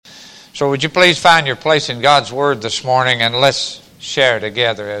So would you please find your place in God's Word this morning, and let's share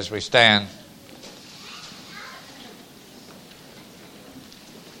together as we stand.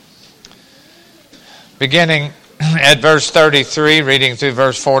 Beginning at verse 33, reading through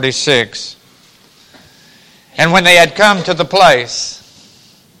verse 46. And when they had come to the place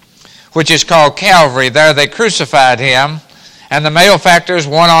which is called Calvary, there they crucified him, and the malefactors,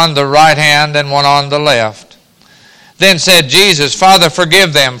 one on the right hand and one on the left. Then said Jesus, Father,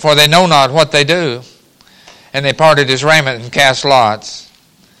 forgive them, for they know not what they do. And they parted his raiment and cast lots.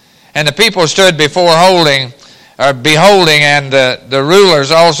 And the people stood before beholding, and the rulers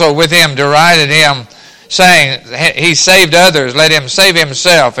also with him derided him, saying, He saved others, let him save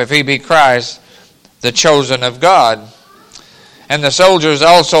himself, if he be Christ, the chosen of God. And the soldiers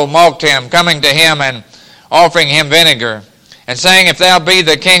also mocked him, coming to him and offering him vinegar, and saying, If thou be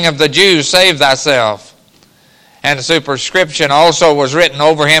the King of the Jews, save thyself. And a superscription also was written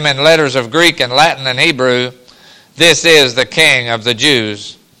over him in letters of Greek and Latin and Hebrew, This is the King of the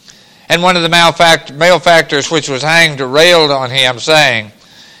Jews. And one of the malefactors which was hanged railed on him, saying,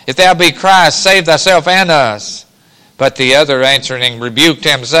 If thou be Christ, save thyself and us. But the other answering rebuked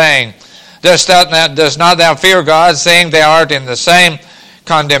him, saying, Dost not thou fear God, seeing thou art in the same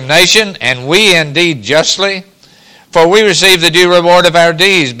condemnation, and we indeed justly? For we receive the due reward of our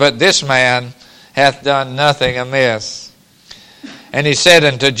deeds, but this man hath done nothing amiss. And he said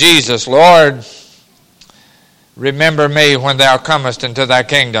unto Jesus, Lord, remember me when thou comest into thy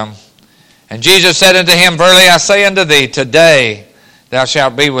kingdom. And Jesus said unto him, Verily I say unto thee, today thou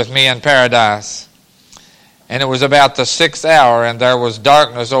shalt be with me in paradise. And it was about the 6th hour, and there was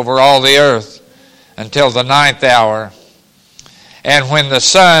darkness over all the earth until the 9th hour. And when the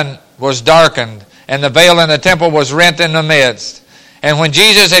sun was darkened, and the veil in the temple was rent in the midst, and when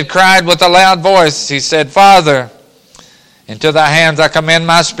Jesus had cried with a loud voice, he said, Father, into thy hands I commend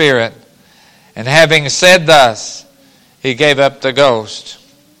my spirit. And having said thus, he gave up the ghost.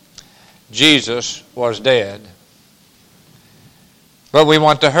 Jesus was dead. But we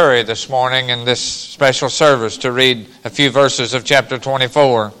want to hurry this morning in this special service to read a few verses of chapter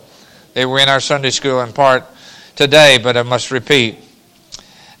 24. They were in our Sunday school in part today, but I must repeat.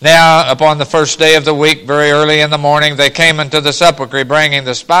 Now, upon the first day of the week, very early in the morning, they came into the sepulchre, bringing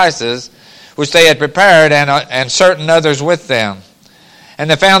the spices which they had prepared, and certain others with them. And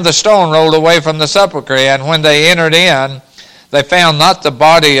they found the stone rolled away from the sepulchre, and when they entered in, they found not the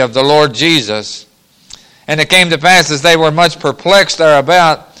body of the Lord Jesus. And it came to pass, as they were much perplexed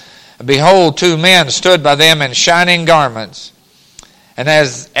thereabout, behold, 2 men stood by them in shining garments. And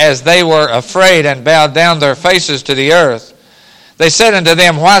as they were afraid and bowed down their faces to the earth, they said unto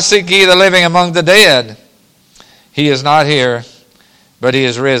them, Why seek ye the living among the dead? He is not here, but he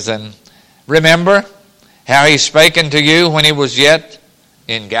is risen. Remember how he spake unto you when he was yet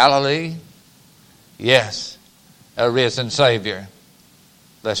in Galilee? Yes, a risen Savior.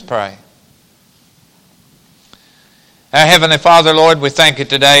 Let's pray. Our Heavenly Father, Lord, we thank you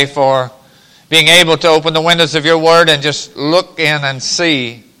today for being able to open the windows of your word and just look in and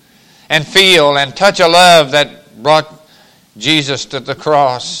see and feel and touch a love that brought Jesus to the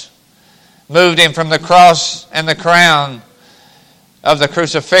cross, moved him from the cross and the crown of the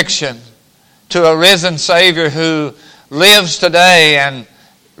crucifixion to a risen Savior who lives today and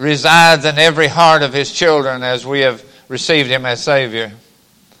resides in every heart of his children as we have received him as Savior.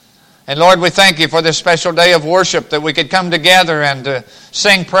 And Lord, we thank you for this special day of worship, that we could come together and to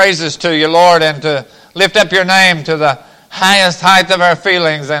sing praises to you, Lord, and to lift up your name to the highest height of our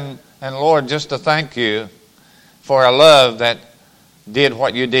feelings. And Lord, just to thank you for a love that did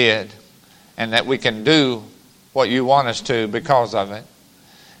what you did, and that we can do what you want us to because of it.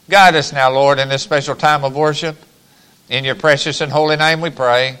 Guide us now, Lord, in this special time of worship. In your precious and holy name we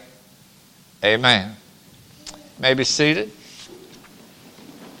pray. Amen. You may be seated.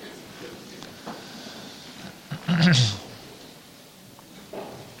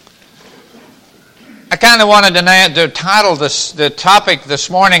 I kind of wanted to title the topic this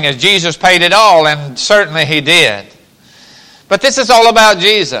morning as Jesus Paid It All, and certainly he did. But this is all about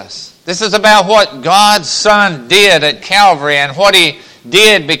Jesus. This is about what God's Son did at Calvary and what he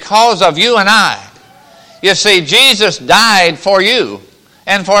did because of you and I. You see, Jesus died for you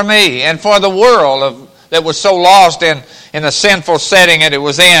and for me and for the world that was so lost in the sinful setting that it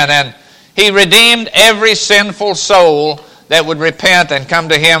was in. And he redeemed every sinful soul that would repent and come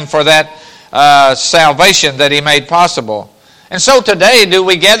to him for that salvation that he made possible. And so today, do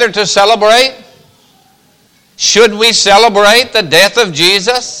we gather to celebrate? Should we celebrate the death of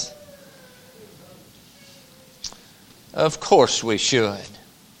Jesus? Of course we should.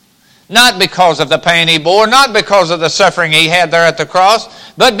 Not because of the pain he bore, not because of the suffering he had there at the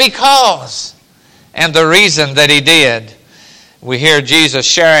cross, but because and the reason that he did. We hear Jesus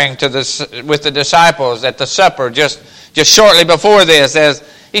sharing with the disciples at the supper just shortly before this, as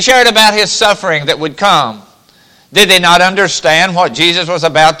he shared about his suffering that would come. Did they not understand what Jesus was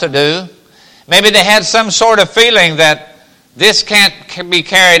about to do? Maybe they had some sort of feeling that this can't be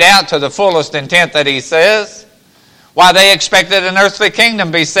carried out to the fullest intent that he says. Why, they expected an earthly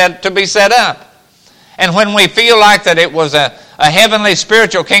kingdom to be set up. And when we feel like that it was a heavenly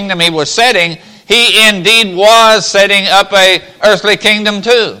spiritual kingdom he was setting, he indeed was setting up an earthly kingdom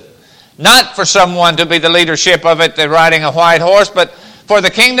too. Not for someone to be the leadership of it, riding a white horse, but for the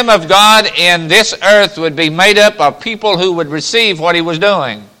kingdom of God in this earth would be made up of people who would receive what he was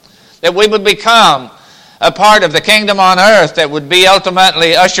doing. That we would become a part of the kingdom on earth that would be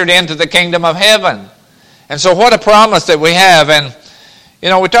ultimately ushered into the kingdom of heaven. And so what a promise that we have. And,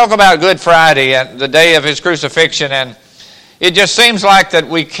 we talk about Good Friday, the day of his crucifixion, and it just seems like that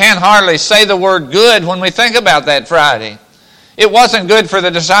we can't hardly say the word good when we think about that Friday. It wasn't good for the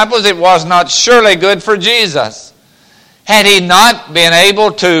disciples. It was not surely good for Jesus. Had he not been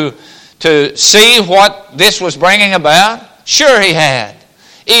able to see what this was bringing about? Sure he had.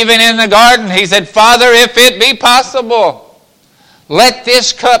 Even in the garden, he said, Father, if it be possible, let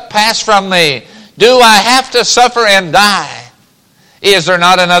this cup pass from me. Do I have to suffer and die? Is there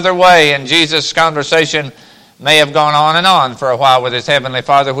not another way? And Jesus' conversation may have gone on and on for a while with his heavenly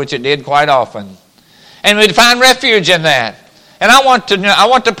Father, which it did quite often. And we'd find refuge in that. And I want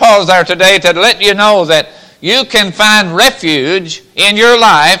to pause there today to let you know that you can find refuge in your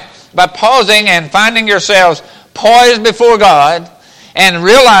life by pausing and finding yourselves poised before God and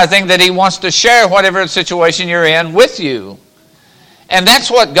realizing that he wants to share whatever situation you're in with you. And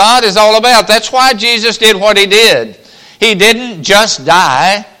that's what God is all about. That's why Jesus did what he did. He didn't just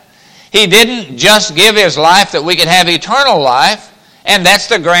die. He didn't just give his life that we could have eternal life, and that's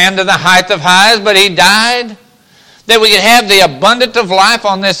the grand and the height of highs, but he died that we could have the abundance of life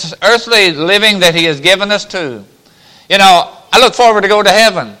on this earthly living that he has given us to. I look forward to go to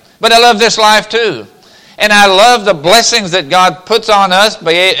heaven, but I love this life too. And I love the blessings that God puts on us,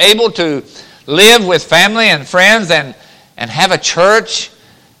 be able to live with family and friends and have a church,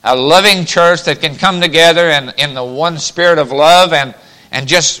 a loving church that can come together in the one spirit of love and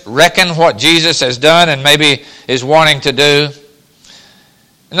just reckon what Jesus has done and maybe is wanting to do.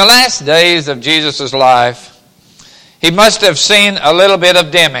 In the last days of Jesus' life, he must have seen a little bit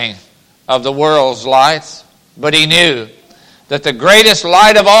of dimming of the world's lights, but he knew that the greatest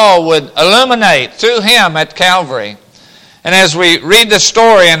light of all would illuminate through him at Calvary. And as we read the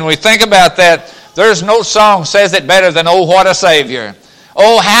story and we think about that, there's no song says it better than "Oh, what a Savior."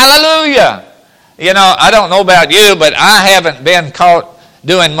 Oh, hallelujah. I don't know about you, but I haven't been caught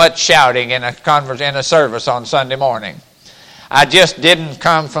doing much shouting in a service on Sunday morning. I just didn't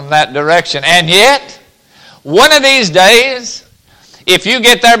come from that direction. And yet, one of these days, if you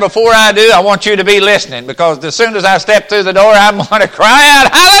get there before I do, I want you to be listening, because as soon as I step through the door, I'm going to cry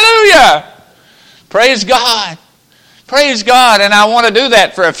out, hallelujah! Praise God! Praise God! And I want to do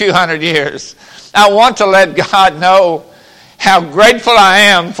that for a few hundred years. I want to let God know how grateful I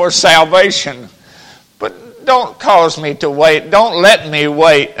am for salvation. But don't cause me to wait. Don't let me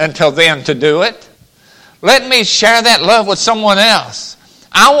wait until then to do it. Let me share that love with someone else.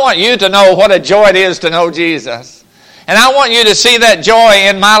 I want you to know what a joy it is to know Jesus. And I want you to see that joy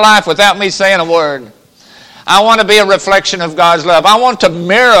in my life without me saying a word. I want to be a reflection of God's love. I want to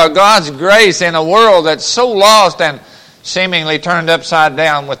mirror God's grace in a world that's so lost and seemingly turned upside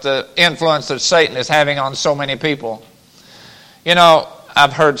down with the influence that Satan is having on so many people.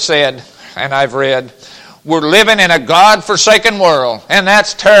 I've heard said, and I've read, we're living in a God-forsaken world. And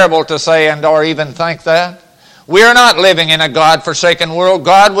that's terrible to say and or even think that. We're not living in a God-forsaken world.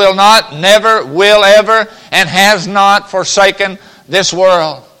 God will not, never, will ever, and has not forsaken this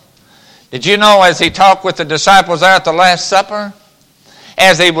world. Did you know, as he talked with the disciples there at the Last Supper,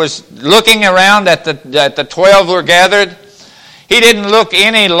 as he was looking around at the 12 who were gathered, he didn't look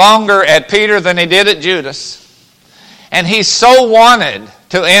any longer at Peter than he did at Judas. And he so wanted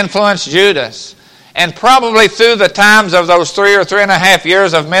to influence Judas. And probably through the times of those 3 or 3.5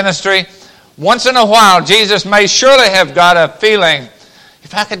 years of ministry, once in a while, Jesus may surely have got a feeling,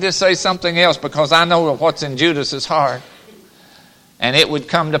 if I could just say something else, because I know what's in Judas's heart. And it would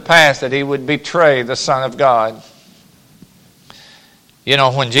come to pass that he would betray the Son of God.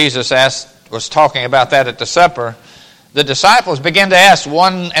 When Jesus was talking about that at the supper, the disciples began to ask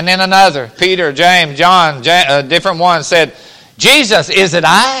one and then another. Peter, James, John, different ones said, Jesus, is it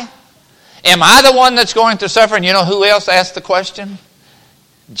I? Am I the one that's going to suffer? And you know who else asked the question?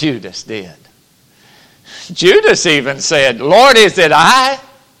 Judas did. Judas even said, Lord, is it I?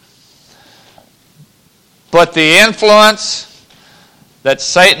 But the influence that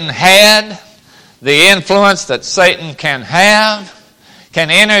Satan had, the influence that Satan can have, can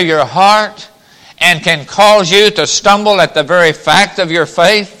enter your heart and can cause you to stumble at the very fact of your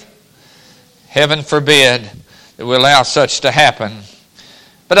faith. Heaven forbid that we allow such to happen.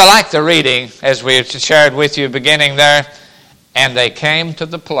 But I like the reading, as we shared with you beginning there. And they came to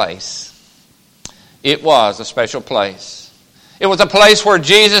the place. It was a special place. It was a place where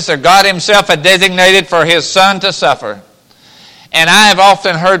Jesus, or God Himself, had designated for His Son to suffer. And I have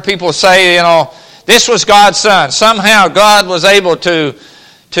often heard people say, this was God's Son. Somehow God was able to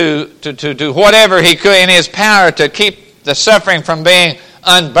do whatever He could in His power to keep the suffering from being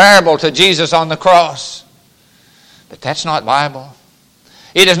unbearable to Jesus on the cross. But that's not Bible.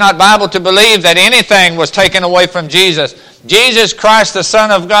 It is not Bible to believe that anything was taken away from Jesus. Jesus Christ, the Son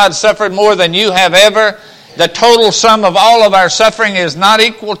of God, suffered more than you have ever. The total sum of all of our suffering is not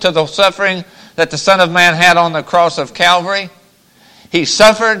equal to the suffering that the Son of Man had on the cross of Calvary. He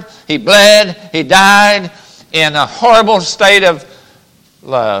suffered, He bled, He died in a horrible state of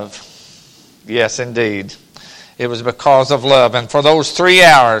love. Yes, indeed. It was because of love. And for those 3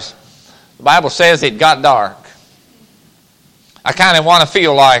 hours, the Bible says it got dark. I kind of want to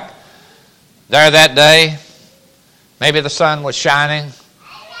feel like there that day, maybe the sun was shining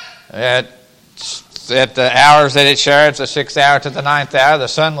at the hours that it shares, the 6th hour to the 9th hour. The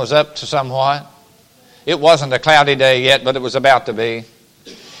sun was up to somewhat. It wasn't a cloudy day yet, but it was about to be.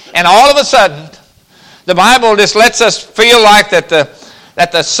 And all of a sudden, the Bible just lets us feel like that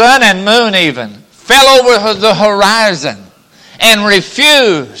the sun and moon even fell over the horizon and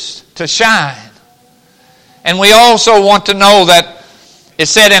refused to shine. And we also want to know that it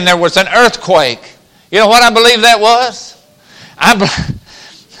said, and there was an earthquake. You know what I believe that was?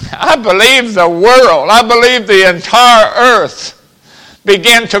 I believe the world, I believe the entire earth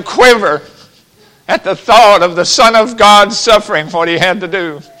began to quiver at the thought of the Son of God suffering what He had to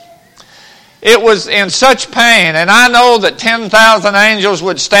do. It was in such pain, and I know that 10,000 angels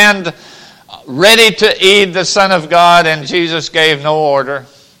would stand ready to aid the Son of God, and Jesus gave no order.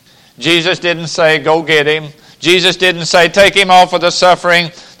 Jesus didn't say, go get Him. Jesus didn't say, take Him off of the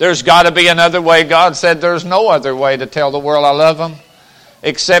suffering. There's got to be another way. God said, there's no other way to tell the world I love them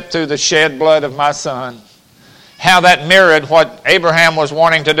except through the shed blood of my Son. How that mirrored what Abraham was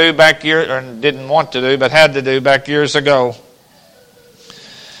wanting to do back years, or didn't want to do, but had to do back years ago.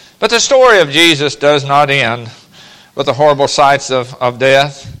 But the story of Jesus does not end with the horrible sights of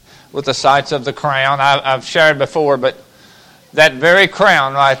death, with the sights of the crown. I've shared before, but that very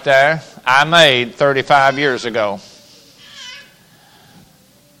crown right there, I made 35 years ago.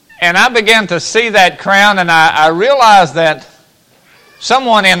 And I began to see that crown, and I realized that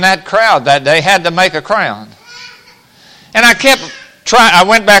someone in that crowd that day had to make a crown. And I kept trying. I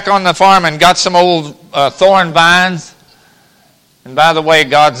went back on the farm and got some old thorn vines. And by the way,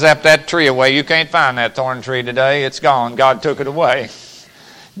 God zapped that tree away. You can't find that thorn tree today. It's gone. God took it away.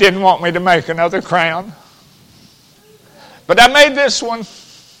 Didn't want me to make another crown. But I made this one.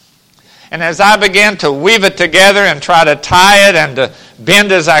 And as I began to weave it together and try to tie it and to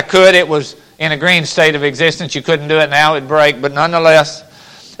bend as I could, it was in a green state of existence. You couldn't do it now, it'd break. But nonetheless,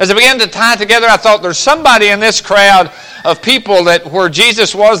 as I began to tie it together, I thought there's somebody in this crowd of people that where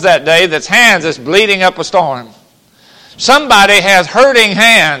Jesus was that day that's hands is bleeding up a storm. Somebody has hurting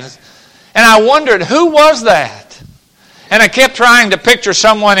hands. And I wondered, who was that? And I kept trying to picture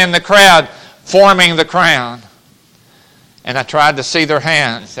someone in the crowd forming the crown. And I tried to see their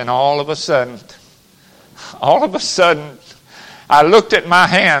hands, and all of a sudden, I looked at my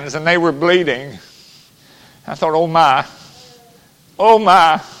hands, and they were bleeding. I thought, oh my,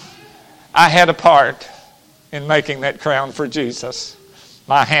 I had a part in making that crown for Jesus.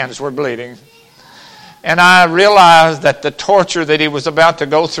 My hands were bleeding. And I realized that the torture that He was about to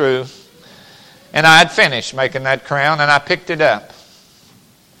go through, and I had finished making that crown, and I picked it up.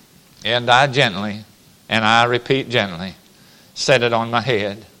 And I gently, and I repeat gently, set it on my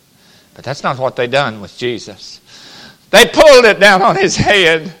head. But that's not what they done with Jesus. They pulled it down on His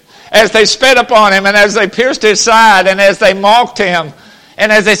head as they spit upon Him and as they pierced His side and as they mocked Him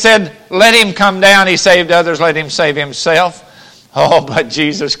and as they said, let Him come down. He saved others, let Him save Himself. Oh, but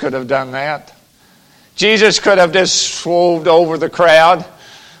Jesus could have done that. Jesus could have just swooped over the crowd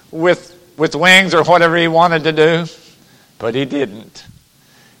with wings or whatever He wanted to do. But He didn't.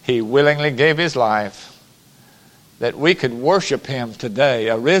 He willingly gave His life that we could worship Him today,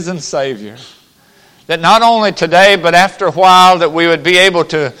 a risen Savior. That not only today, but after a while, that we would be able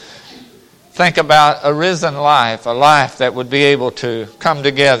to think about a risen life, a life that would be able to come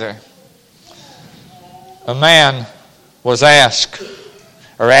together. A man was asked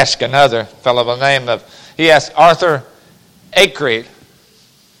another fellow by the name of, he asked Arthur Akrede,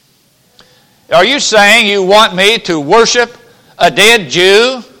 "Are you saying you want me to worship a dead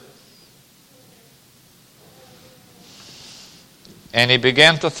Jew?" And he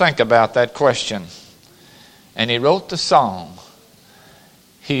began to think about that question. And he wrote the song,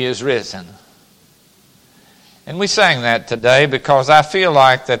 "He is Risen." And we sang that today because I feel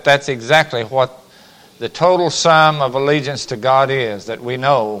like that's exactly what the total sum of allegiance to God is, that we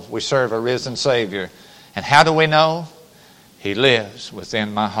know we serve a risen Savior. And how do we know? He lives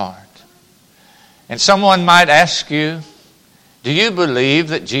within my heart. And someone might ask you, do you believe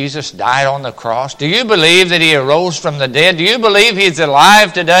that Jesus died on the cross? Do you believe that He arose from the dead? Do you believe He's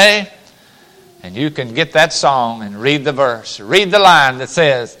alive today? And you can get that song and read the verse. Read the line that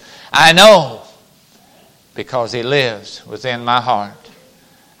says, "I know because He lives within my heart."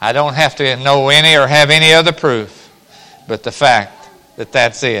 I don't have to know any or have any other proof, but the fact that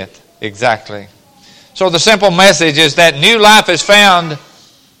that's it, exactly. So the simple message is that new life is found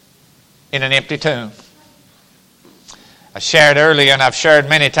in an empty tomb. I shared earlier, and I've shared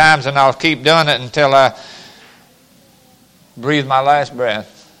many times, and I'll keep doing it until I breathe my last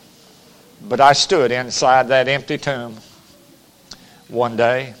breath. But I stood inside that empty tomb one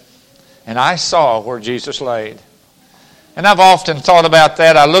day, and I saw where Jesus laid. And I've often thought about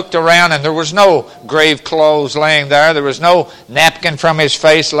that. I looked around, and there was no grave clothes laying there. There was no napkin from His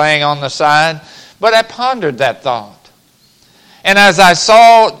face laying on the side. But I pondered that thought. And as I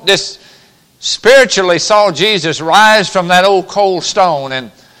spiritually saw Jesus rise from that old cold stone,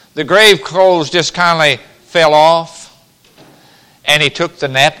 and the grave clothes just kind of fell off, and He took the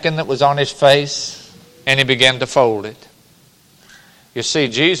napkin that was on His face and He began to fold it. You see,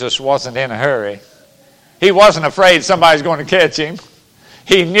 Jesus wasn't in a hurry. He wasn't afraid somebody's going to catch Him.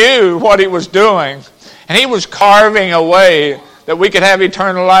 He knew what He was doing, and He was carving a way that we could have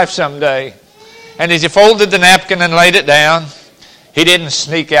eternal life someday. And as He folded the napkin and laid it down, He didn't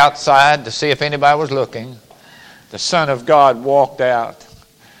sneak outside to see if anybody was looking. The Son of God walked out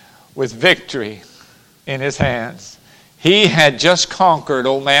with victory in His hands. He had just conquered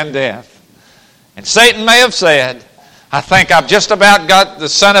old man death. And Satan may have said, "I think I've just about got the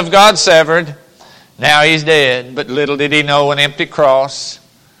Son of God severed. Now He's dead." But little did he know an empty cross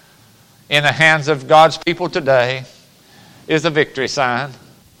in the hands of God's people today is a victory sign.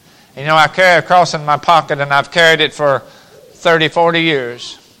 You know, I carry a cross in my pocket, and I've carried it for 30, 40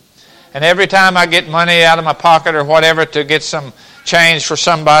 years. And every time I get money out of my pocket or whatever to get some change for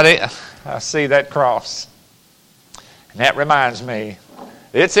somebody, I see that cross. And that reminds me,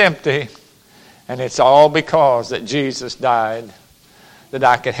 it's empty, and it's all because that Jesus died, that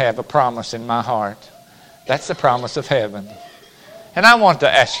I could have a promise in my heart. That's the promise of heaven. And I want to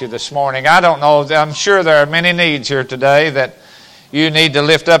ask you this morning, I don't know, I'm sure there are many needs here today that you need to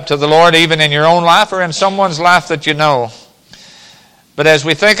lift up to the Lord, even in your own life or in someone's life that you know. But as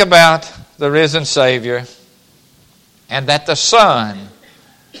we think about the risen Savior, and that the Son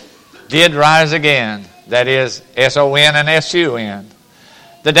did rise again, that is S-O-N and S-U-N,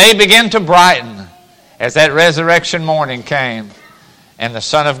 the day began to brighten as that resurrection morning came, and the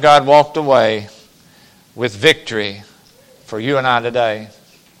Son of God walked away with victory for you and I today.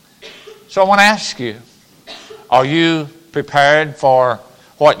 So I want to ask you, are you prepared for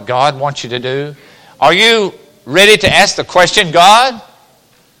what God wants you to do? Are you ready to ask the question, God,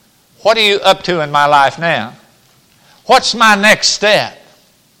 what are you up to in my life now? What's my next step?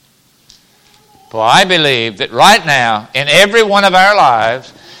 Well, I believe that right now, in every one of our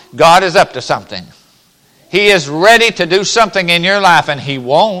lives, God is up to something. He is ready to do something in your life, and He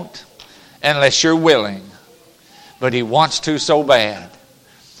won't unless you're willing. But He wants to so bad.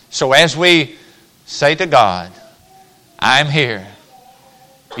 So as we say to God, I'm here.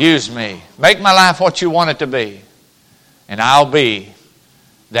 Use me. Make my life what you want it to be. And I'll be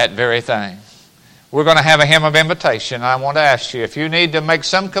that very thing. We're going to have a hymn of invitation. I want to ask you, if you need to make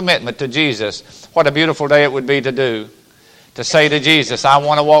some commitment to Jesus, what a beautiful day it would be to do. To say to Jesus, I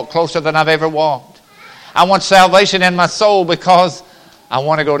want to walk closer than I've ever walked. I want salvation in my soul because I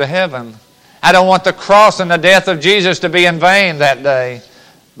want to go to heaven. I don't want the cross and the death of Jesus to be in vain that day.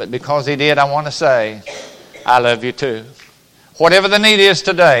 But because He did, I want to say, I love you too. Whatever the need is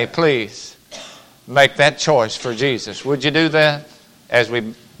today, please make that choice for Jesus. Would you do that as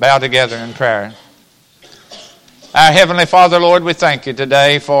we bow together in prayer? Our Heavenly Father, Lord, we thank You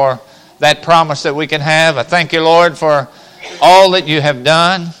today for that promise that we can have. I thank You, Lord, for all that You have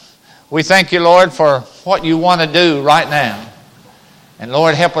done. We thank You, Lord, for what You want to do right now. And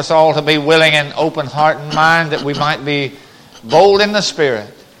Lord, help us all to be willing and open heart and mind, that we might be bold in the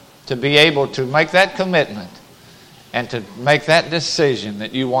Spirit to be able to make that commitment and to make that decision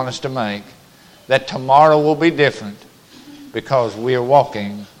that you want us to make, that tomorrow will be different because we are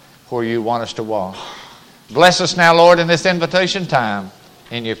walking where you want us to walk. Bless us now, Lord, in this invitation time.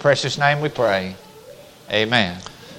 In your precious name we pray. Amen.